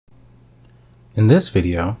In this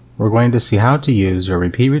video, we're going to see how to use your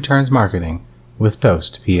repeat returns marketing with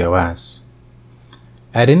Toast POS.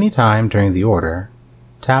 At any time during the order,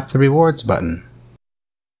 tap the Rewards button.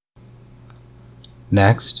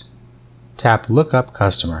 Next, tap Look Up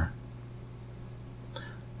Customer.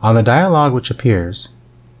 On the dialog which appears,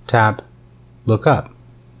 tap Look Up.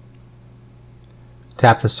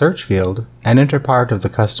 Tap the search field and enter part of the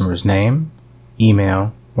customer's name,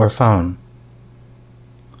 email, or phone.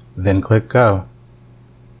 Then click Go.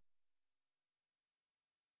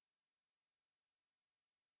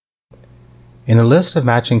 In the list of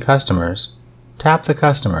matching customers, tap the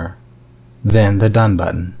customer, then the Done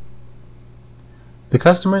button. The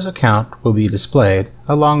customer's account will be displayed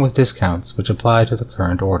along with discounts which apply to the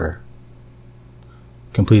current order.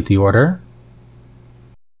 Complete the order,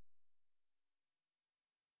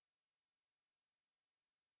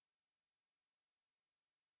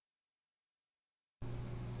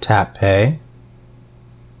 tap Pay.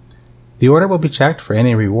 The order will be checked for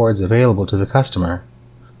any rewards available to the customer.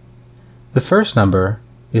 The first number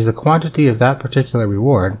is the quantity of that particular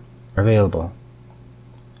reward available.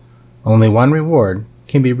 Only one reward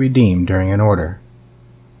can be redeemed during an order.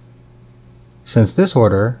 Since this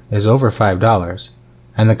order is over $5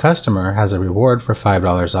 and the customer has a reward for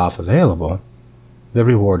 $5 off available, the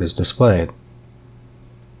reward is displayed.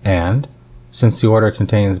 And since the order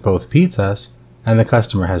contains both pizzas and the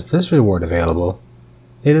customer has this reward available,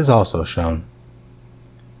 it is also shown.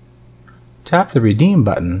 Tap the Redeem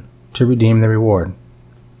button to redeem the reward.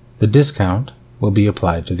 The discount will be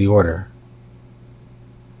applied to the order.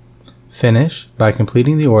 Finish by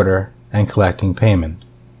completing the order and collecting payment.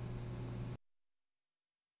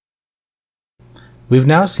 We've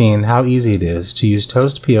now seen how easy it is to use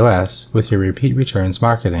Toast POS with your repeat returns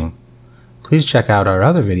marketing. Please check out our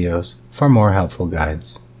other videos for more helpful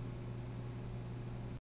guides.